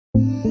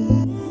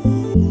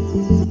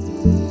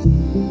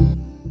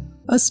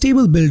A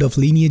stable build of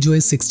Lineage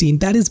Os 16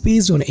 that is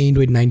based on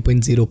Android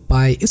 9.0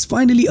 Pie is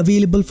finally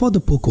available for the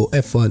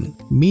PocoPhone,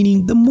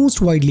 meaning the most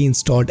widely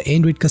installed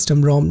Android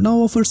custom ROM now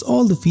offers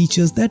all the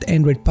features that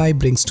Android Pie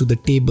brings to the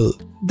table.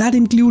 That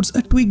includes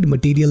a tweaked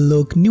material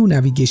look, new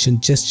navigation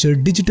gesture,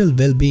 digital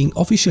well-being,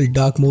 official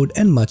dark mode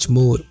and much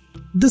more.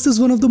 This is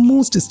one of the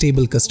most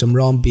stable custom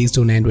ROM based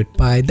on Android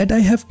Pie that I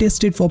have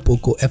tested for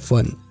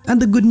PocoPhone,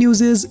 and the good news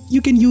is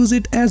you can use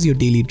it as your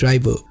daily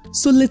driver.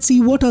 So let's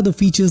see what are the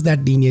features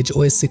that Lineage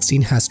Os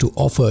 16 has to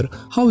offer,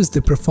 how is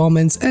the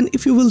performance, and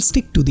if you will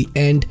stick to the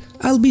end,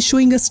 I'll be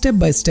showing a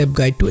step-by-step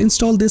guide to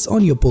install this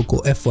on your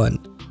PocoPhone.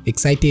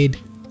 Excited?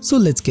 So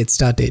let's get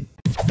started.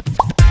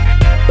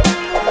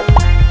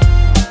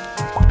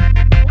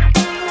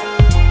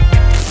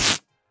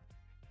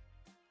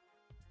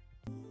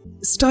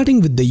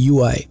 Starting with the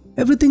UI,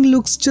 everything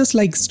looks just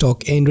like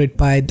stock Android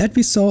Pie that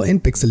we saw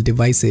in Pixel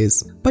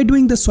devices. By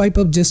doing the swipe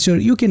up gesture,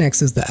 you can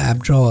access the app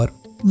drawer.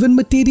 When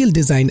Material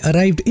Design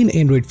arrived in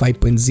Android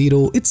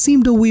 5.0, it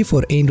seemed a way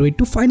for Android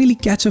to finally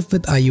catch up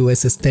with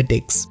iOS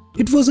aesthetics.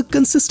 It was a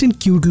consistent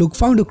cute look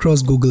found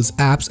across Google's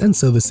apps and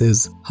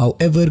services.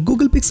 However,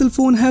 Google Pixel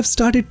phone have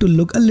started to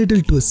look a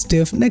little too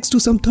stiff next to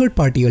some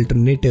third-party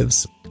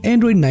alternatives.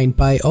 Android 9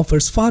 Pie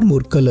offers far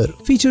more color,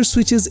 feature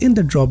switches in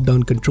the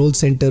drop-down control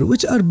center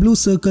which are blue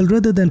circle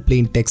rather than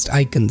plain text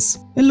icons.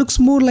 It looks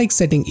more like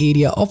setting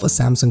area of a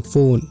Samsung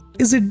phone.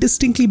 Is it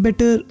distinctly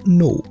better?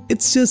 No,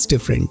 it's just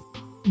different.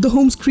 The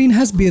home screen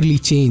has barely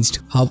changed.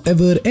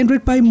 However,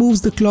 Android Pie moves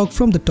the clock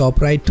from the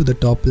top right to the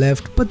top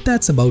left, but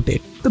that's about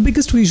it. The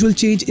biggest visual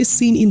change is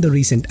seen in the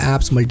recent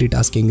apps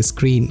multitasking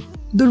screen.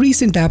 The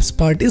recent apps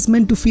part is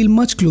meant to feel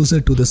much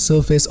closer to the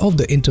surface of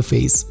the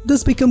interface.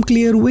 This becomes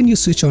clear when you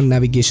switch on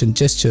navigation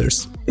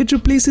gestures. It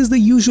replaces the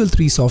usual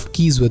 3 soft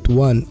keys with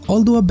one,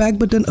 although a back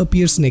button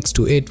appears next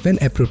to it when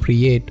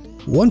appropriate.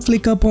 One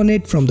flick up on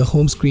it from the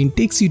home screen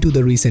takes you to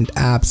the recent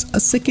apps, a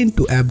second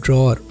to app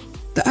drawer.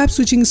 The app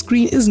switching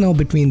screen is now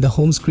between the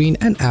home screen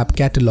and app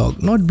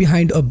catalog, not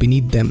behind or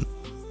beneath them.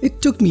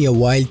 It took me a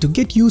while to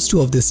get used to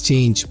of this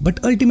change,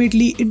 but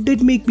ultimately it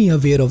did make me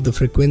aware of the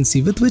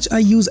frequency with which I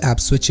use app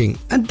switching,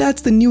 and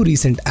that's the new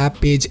recent app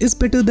page is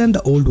better than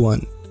the old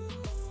one.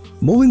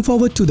 Moving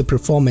forward to the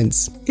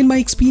performance. In my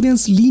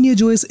experience,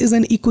 Lineage Os is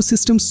an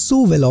ecosystem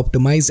so well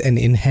optimized and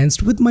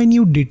enhanced with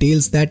minute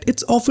details that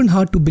it's often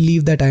hard to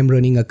believe that I'm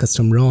running a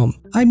custom ROM.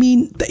 I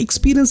mean, the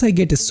experience I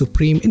get is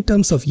supreme in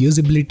terms of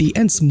usability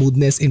and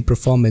smoothness in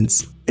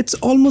performance. It's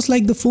almost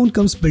like the phone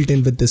comes built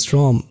in with this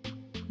ROM.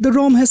 The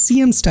ROM has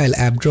CM style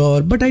app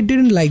drawer, but I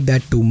didn't like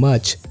that too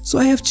much, so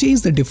I have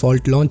changed the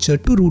default launcher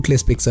to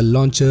rootless pixel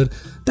launcher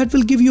that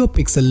will give you a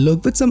pixel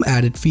look with some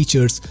added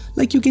features,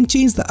 like you can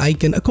change the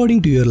icon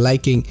according to your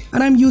liking,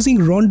 and I'm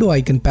using Rondo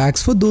icon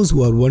packs for those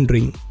who are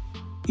wondering.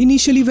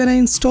 Initially when I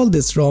installed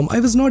this ROM, I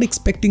was not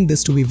expecting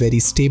this to be very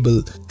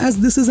stable, as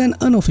this is an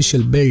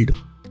unofficial build.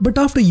 But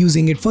after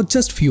using it for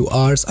just few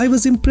hours, I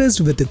was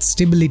impressed with its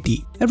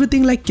stability.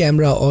 Everything like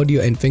camera,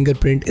 audio and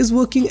fingerprint is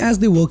working as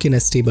they work in a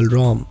stable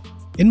ROM.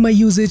 In my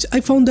usage, I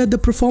found that the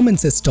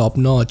performance is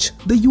top-notch.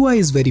 The UI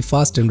is very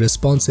fast and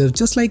responsive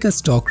just like a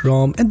stock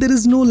ROM, and there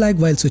is no lag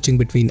while switching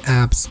between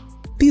apps.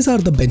 These are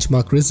the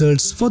benchmark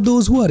results for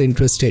those who are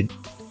interested.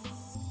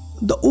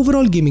 The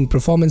overall gaming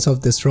performance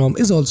of this ROM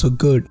is also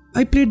good.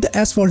 I played the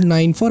Asphalt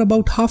 9 for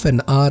about half an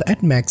hour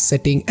at max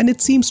setting and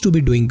it seems to be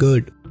doing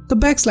good. The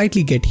back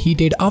slightly get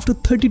heated after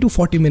 30 to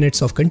 40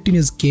 minutes of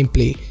continuous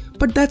gameplay,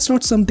 but that's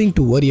not something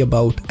to worry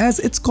about as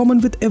it's common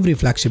with every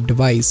flagship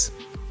device.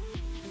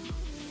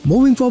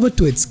 Moving forward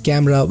to its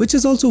camera, which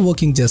is also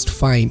working just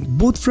fine.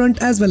 Both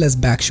front as well as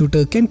back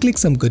shooter can click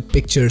some good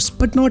pictures,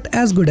 but not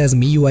as good as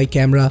MIUI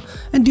camera,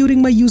 and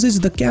during my usage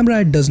the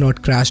camera does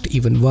not crash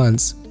even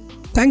once.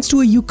 Thanks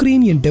to a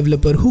Ukrainian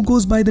developer who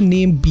goes by the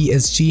name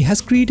BSG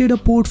has created a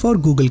port for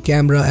Google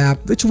Camera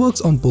app which works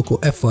on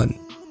PocoPhone.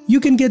 You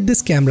can get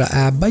this camera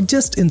app by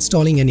just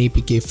installing an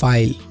APK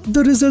file.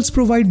 The results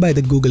provided by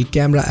the Google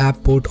Camera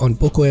app port on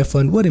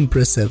PocoPhone were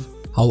impressive.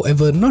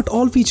 However, not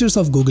all features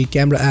of Google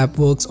Camera app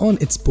works on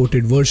its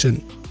ported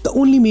version. The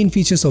only main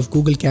features of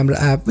Google Camera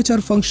app which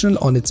are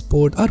functional on its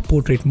port are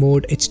portrait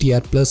mode,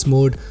 HDR+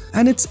 mode,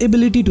 and its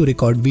ability to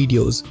record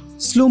videos.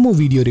 Slow-mo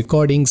video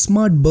recording,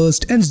 smart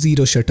burst and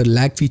zero shutter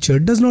lag feature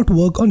does not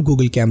work on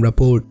Google Camera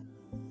port.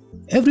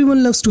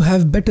 Everyone loves to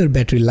have better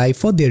battery life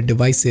for their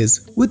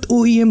devices. With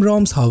OEM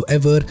ROMs,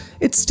 however,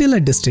 it's still a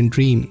distant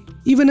dream.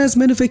 Even as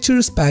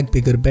manufacturers pack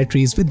bigger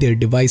batteries with their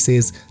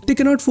devices, they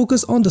cannot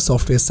focus on the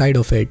software side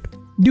of it.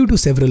 Due to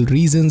several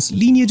reasons,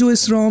 Lineage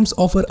Os ROMs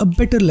offer a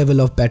better level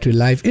of battery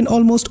life in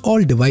almost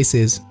all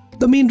devices.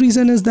 The main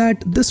reason is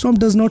that this ROM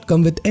does not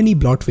come with any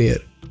bloatware.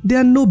 There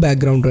are no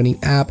background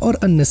running app or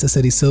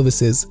unnecessary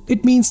services.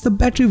 It means the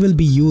battery will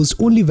be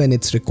used only when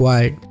it's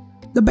required.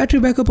 The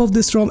battery backup of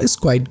this ROM is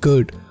quite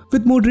good.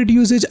 With moderate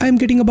usage, I am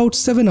getting about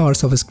 7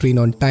 hours of screen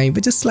on time,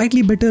 which is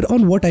slightly better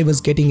on what I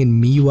was getting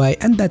in MIUI,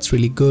 and that's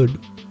really good.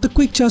 The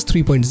Quick Charge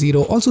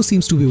 3.0 also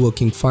seems to be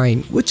working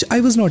fine, which I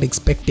was not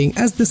expecting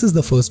as this is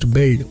the first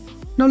build.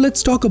 Now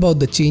let's talk about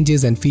the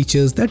changes and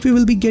features that we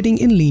will be getting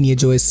in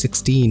Lineage Os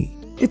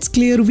 16. It's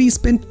clear we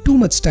spend too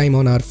much time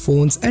on our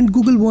phones, and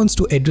Google wants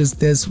to address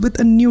this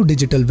with a new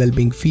digital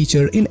well-being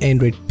feature in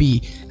Android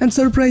P, and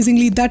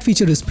surprisingly that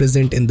feature is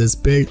present in this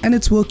build and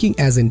it's working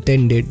as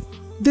intended.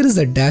 There is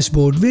a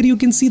dashboard where you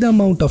can see the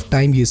amount of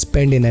time you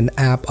spend in an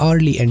app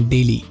hourly and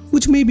daily,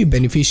 which may be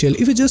beneficial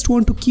if you just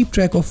want to keep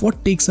track of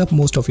what takes up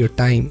most of your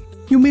time.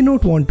 You may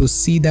not want to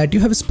see that you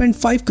have spent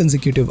 5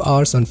 consecutive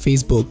hours on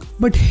Facebook,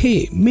 but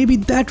hey, maybe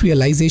that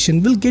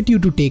realization will get you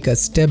to take a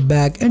step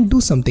back and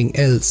do something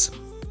else.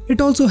 It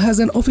also has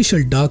an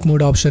official dark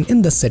mode option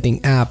in the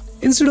setting app,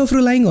 instead of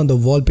relying on the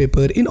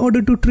wallpaper in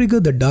order to trigger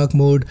the dark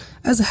mode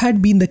as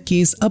had been the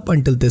case up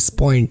until this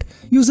point.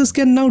 Users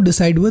can now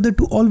decide whether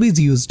to always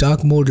use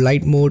dark mode,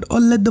 light mode, or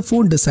let the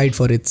phone decide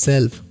for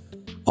itself.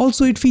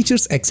 Also, it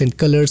features accent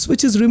colors,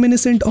 which is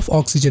reminiscent of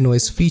Oxygen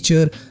OS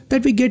feature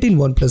that we get in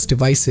OnePlus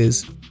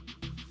devices.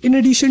 In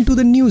addition to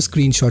the new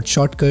screenshot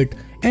shortcut,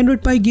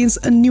 Android Pie gains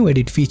a new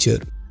edit feature.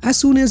 As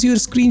soon as your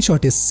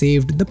screenshot is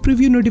saved, the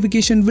preview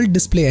notification will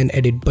display an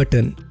edit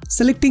button.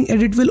 Selecting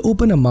edit will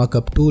open a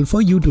markup tool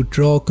for you to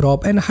draw,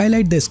 crop and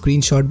highlight the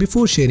screenshot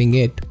before sharing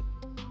it.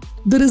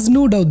 There is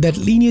no doubt that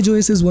Lineage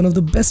Os is one of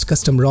the best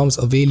custom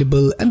ROMs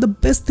available, and the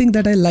best thing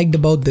that I liked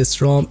about this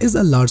ROM is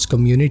a large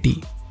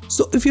community.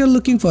 So if you're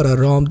looking for a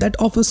ROM that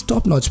offers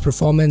top-notch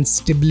performance,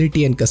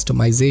 stability and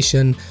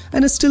customization,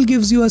 and it still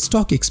gives you a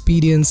stock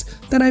experience,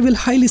 then I will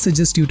highly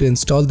suggest you to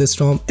install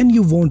this ROM and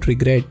you won't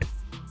regret.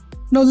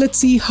 Now let's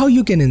see how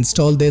you can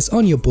install this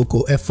on your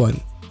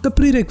PocoPhone. The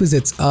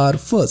prerequisites are: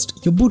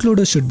 first, your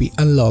bootloader should be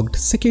unlocked.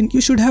 Second, you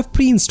should have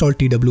pre-installed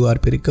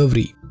TWRP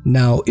recovery.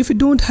 Now, if you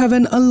don't have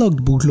an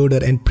unlocked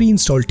bootloader and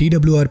pre-installed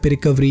TWRP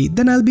recovery,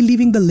 then I'll be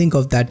leaving the link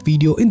of that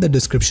video in the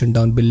description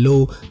down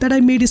below that I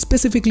made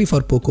specifically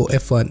for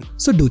PocoPhone,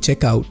 so do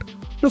check out.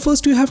 Now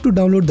first you have to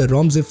download the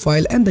ROM zip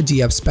file and the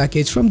gapps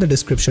package from the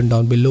description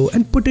down below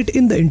and put it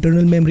in the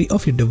internal memory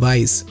of your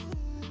device.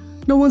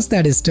 Now once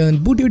that is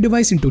done, boot your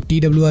device into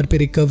TWRP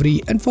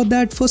recovery, and for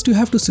that first you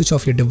have to switch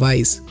off your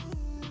device.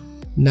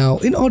 Now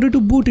in order to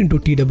boot into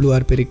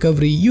TWRP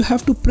recovery, you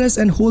have to press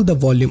and hold the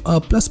volume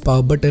up plus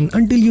power button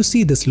until you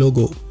see this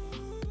logo.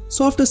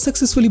 So after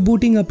successfully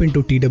booting up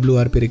into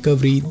TWRP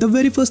recovery, the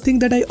very first thing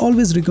that I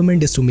always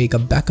recommend is to make a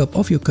backup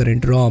of your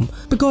current ROM,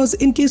 because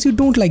in case you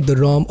don't like the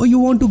ROM or you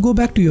want to go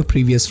back to your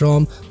previous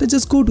ROM, then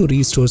just go to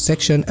restore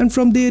section and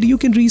from there you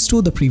can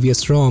restore the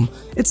previous ROM.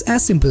 It's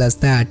as simple as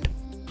that.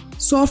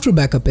 So after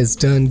backup is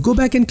done, go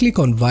back and click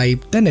on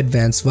wipe, then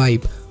advanced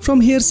wipe.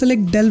 From here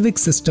select Delvic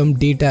system,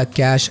 data,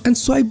 cache and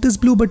swipe this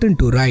blue button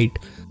to right.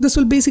 This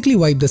will basically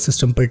wipe the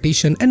system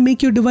partition and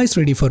make your device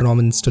ready for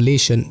ROM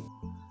installation.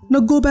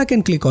 Now go back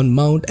and click on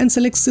mount and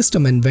select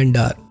system and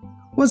vendor.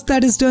 Once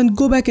that is done,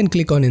 go back and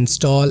click on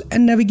install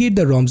and navigate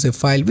the ROM zip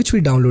file which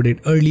we downloaded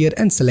earlier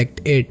and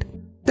select it.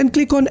 Then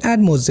click on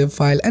add more zip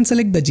file and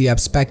select the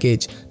gapps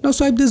package. Now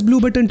swipe this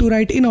blue button to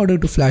right in order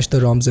to flash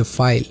the ROM zip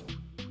file.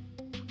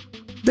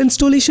 The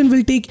installation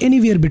will take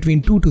anywhere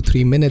between 2 to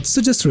 3 minutes,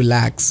 so just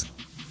relax.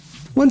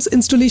 Once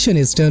installation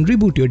is done,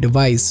 reboot your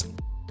device.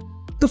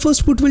 The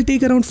first boot will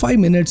take around 5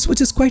 minutes, which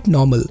is quite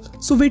normal,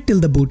 so wait till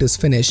the boot is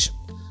finished.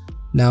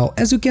 Now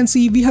as you can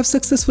see, we have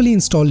successfully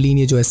installed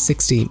Lineage OS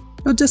 16.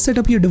 Now just set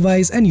up your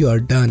device and you are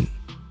done.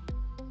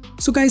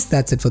 So guys,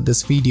 that's it for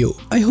this video.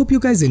 I hope you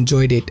guys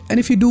enjoyed it, and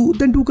if you do,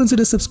 then do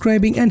consider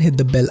subscribing and hit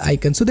the bell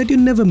icon so that you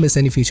never miss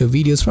any future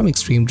videos from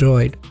Extreme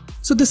Droid.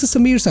 So this is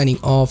Samir signing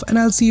off, and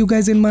I'll see you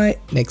guys in my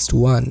next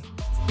one.